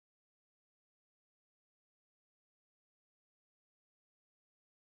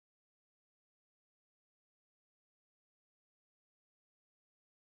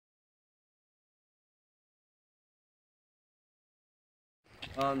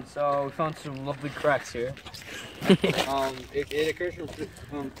So we found some lovely cracks here. It occurs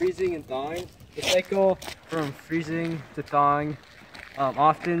from freezing and thawing. The cycle from freezing to thawing,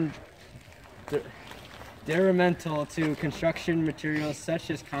 often detrimental to construction materials such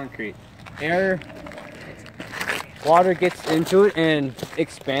as concrete. Water gets into it and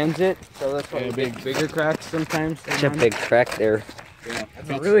expands it, so that's why we get bigger cracks sometimes. Such a big crack there. Yeah, that's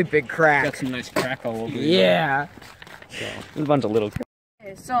a really big crack. Got some nice crack all over it. Yeah. So, a bunch of little cracks.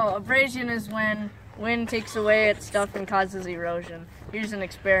 Okay, so abrasion is when wind takes away its stuff and causes erosion. Here's an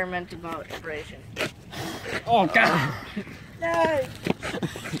experiment about abrasion. Oh God! No!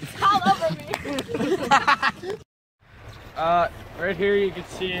 All over me! Right here you can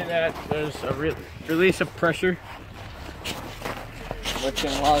see that there's a release of pressure, which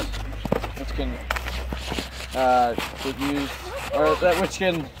can which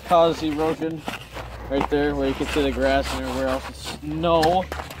can cause erosion. Right there, where you can see the grass and everywhere else is snow.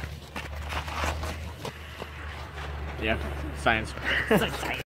 Yeah, science. This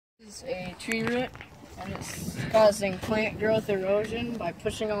is a tree root, and it's causing plant growth erosion by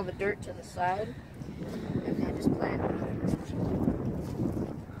pushing all the dirt to the side, and they just plant.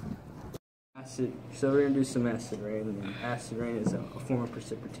 Acid. So we're gonna do some acid rain. And acid rain is a form of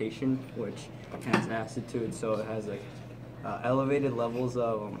precipitation which has acid to it, so it has like elevated levels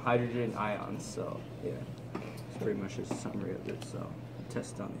of hydrogen ions. So yeah, it's pretty much just a summary of it. So we'll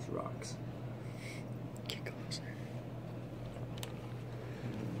test on these rocks.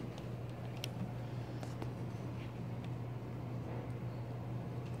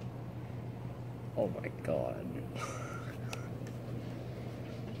 Oh my God.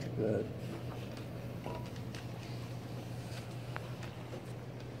 Good.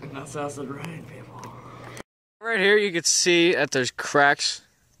 That's acid rain, people. Right here you can see that there's cracks,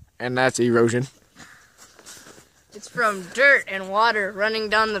 and that's erosion. It's from dirt and water running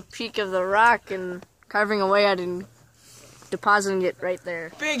down the peak of the rock and carving away at it and depositing it right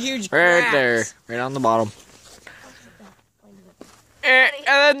there. Big, huge cracks. Right there, right on the bottom. And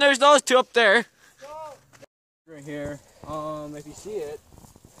then there's those two up there. Right here, if you see it,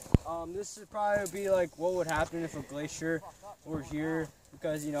 this would probably be like what would happen if a glacier were here,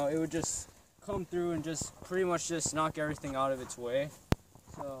 because you know it would just come through and just pretty much just knock everything out of its way.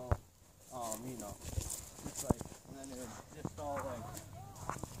 So, you know, it's like, and then it would just all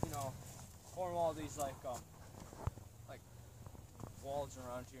like, you know, form all these like walls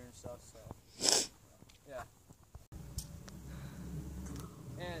around here and stuff. So, yeah,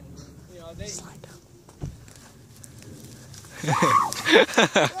 and you know they.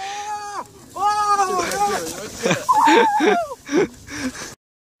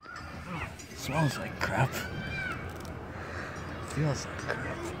 Smells like crap. Feels like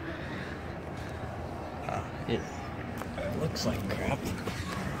crap. It looks like crap.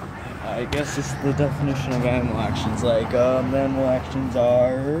 I guess it's the definition of animal actions. Like, animal actions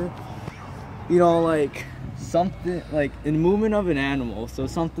are, you know, like something like in movement of an animal. So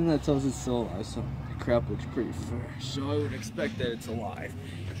something that tells it's still alive. So the crap looks pretty fresh. So I would expect that it's alive.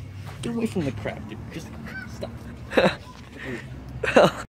 Get away from the crap, dude. Just stop.